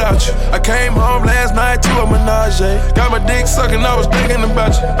ball without you. I came home last night to a menage. Got my dick sucking, I was thinking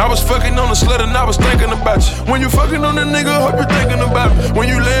about you. I was fucking on the slut and I was thinking about you. When you fucking on a nigga, hope you thinking about me. When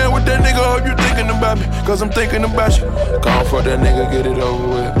you laying with that nigga, hope you thinking about me. Cause I'm thinking about you. Gone for that nigga, get it over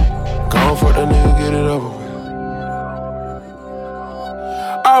with. Gone for that nigga, get it over with.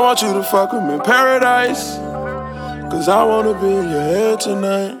 I want you to fuck with me in paradise. Cause I wanna be in your head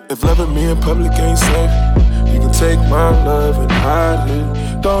tonight. If loving me in public ain't safe, you can take my love and hide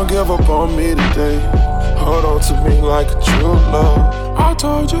it. Don't give up on me today. Hold on to me like a true love. I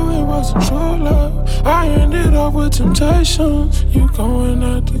told you it wasn't true love. I ended up with temptations. You going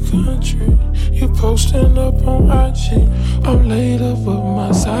out the country, you posting up on IG. I'm laid up with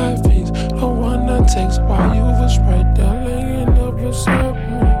my side piece, the one that takes while you was right there laying up beside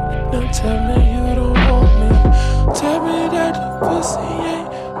me. Now tell me you don't want me. Tell me that the pussy ain't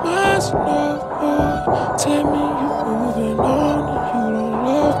mine no more. Tell me you moving on and you don't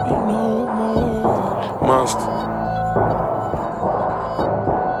love me no more. Monster.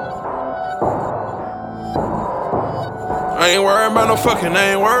 I ain't worried about no fucking,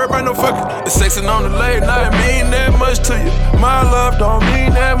 The sexing on the late night mean that much to you. My love don't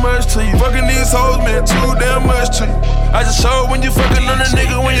mean that much to you. Fucking these hoes mean too damn much to you. I just showed when you fucking on a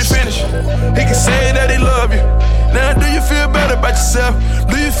nigga when you finish. He can say that he love you. Now do you feel better about yourself?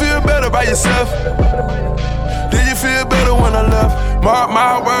 Do you feel better about yourself? Did you feel better when I left? Mark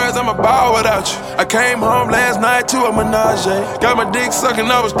my words, I'm a ball without you. I came home last night to a menage. Got my dick sucking,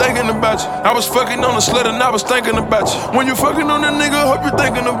 I was thinking about you. I was fucking on the slut and I was thinking about you. When you fucking on that nigga, hope you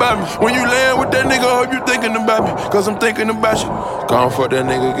thinking about me. When you laying with that nigga, hope you thinking about me. Cause I'm thinking about you. Gone for that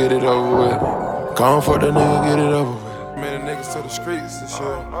nigga, get it over with. Gone for that nigga, get it over with. Man, the niggas to the streets and shit.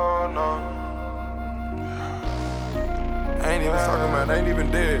 I ain't even talking about, they ain't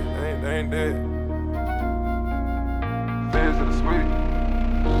even dead. They ain't dead. Fans in the sweet.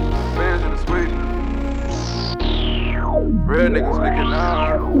 Fans in the sweet. Real niggas licking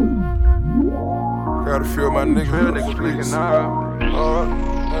out. Got a few of my niggas. Real niggas licking out.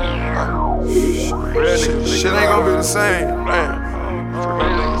 Real niggas. Shit ain't gonna be the same. Man. Free my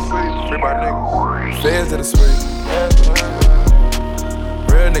niggas sweet. Free my niggas. Fans in the sweet.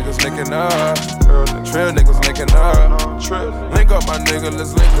 Real niggas licking out. Real niggas licking out. Link up, my nigga,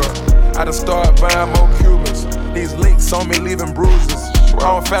 let's link up. I done started buying more Cubans. These links on me leaving bruises. I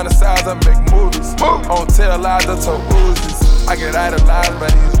don't fantasize, I make movies. I don't tell lies, I tell oozes. I get idolized by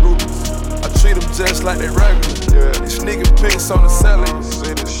these groupies. I treat them just like they regular. These sneaking pics on the celly.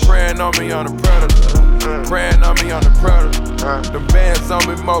 Praying on me on the predator. Praying on me on the predator. Them bands on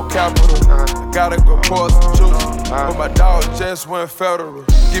me more capital. Gotta go pour some juice. But my dog just went federal.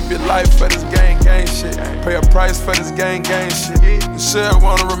 Give your life for this gang shit. Pay a price for this gang shit. You should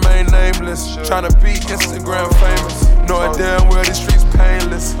wanna remain nameless. Tryna be Instagram famous. Knowing damn well these streets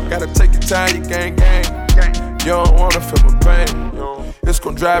painless. Gotta take your time, you gang. You don't wanna feel my pain. It's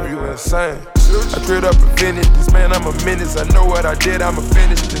gon' drive you insane. I cleared up and finished this, man, I'm a menace. I know what I did, I'ma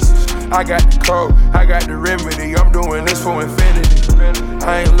finish this. I got the code, I got the remedy. I'm doing this for infinity.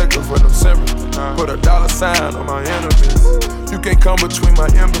 I ain't looking for no sympathy. Put a $sign on my enemies. You can't come between my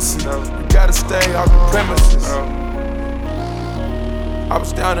embassy. You gotta stay off the premises. I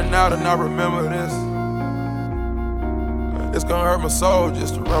was down and out and I remember this. It's gonna hurt my soul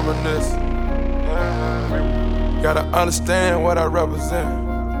just to reminisce. Gotta understand what I represent.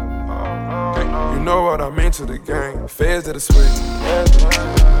 You know what I mean to the gang. Feds to the sweet.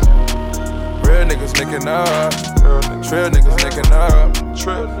 Real niggas linking up. Trail niggas linking up.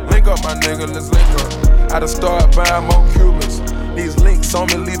 Link up, my nigga, let's link up. I done started buying more Cubans. These links on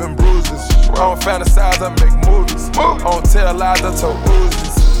me leaving bruises. I don't fantasize, I make movies. I don't tell lies, I tell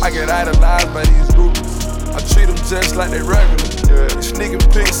oozes. I get idolized by these groupies. I treat them just like they regular. These sneaking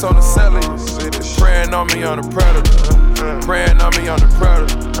pics on the celly. Praying on me on the predator. Praying on me on the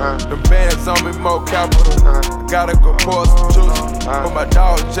predator. Them bands on me more capital. Gotta go pour some juice. But my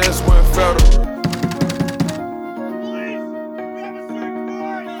dog just went federal.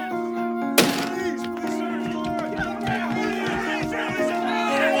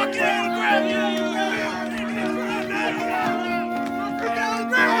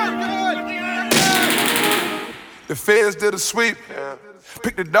 The feds did a sweep.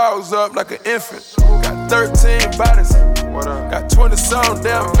 Pick the dogs up like an infant. Got 13 bodies. Got 20-some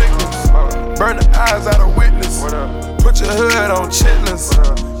damn victims. Burn the eyes out of witness. Put your hood on chitlins.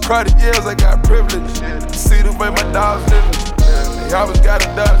 Cartiers, I got privilege. See the way my dogs living. They always got a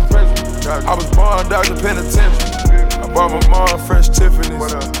Dodge prison. I was born dodging penitentiary. I bought my mom fresh Tiffany's.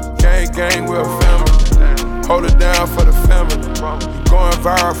 Gang, we're a family. Hold it down for the family. You going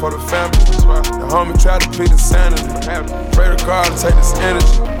viral for the family. The homie try to plead insanity. Pray to God to take this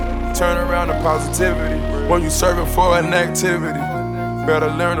energy. Turn around to positivity. When you serving for an activity, better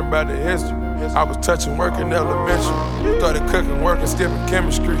learn about the history. I was touching work in elementary. Started cooking, working, skipping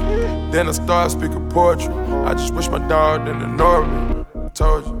chemistry. Then I started speaking poetry. I just wish my dog didn't ignore me. I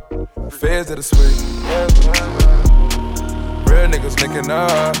told you, feds that are sweet. Real niggas linking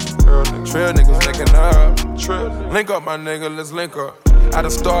up. Trill niggas linking up. Link up, my nigga, let's link up. I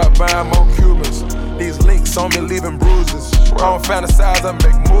done started buying more Cubans. These links on me leaving bruises. I don't fantasize, I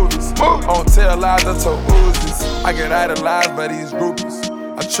make movies. I don't tell lies, I told Uzis. I get idolized by these groupies.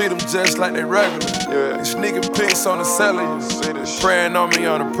 I treat them just like they regular. These sneaking pics on the cellular. Praying on me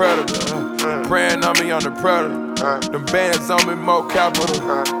on the predator. Praying on me on the predator. Them bands on me more capital.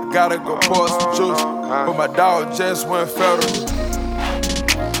 Gotta go pour some juice. But my dog just went federal.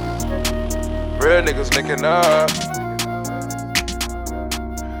 Real niggas linking up.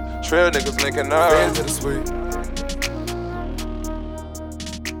 Trill niggas linking up. Feds to the sweet.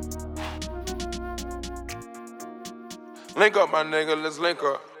 Link up, my nigga, let's link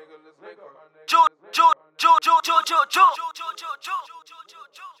up. Juug.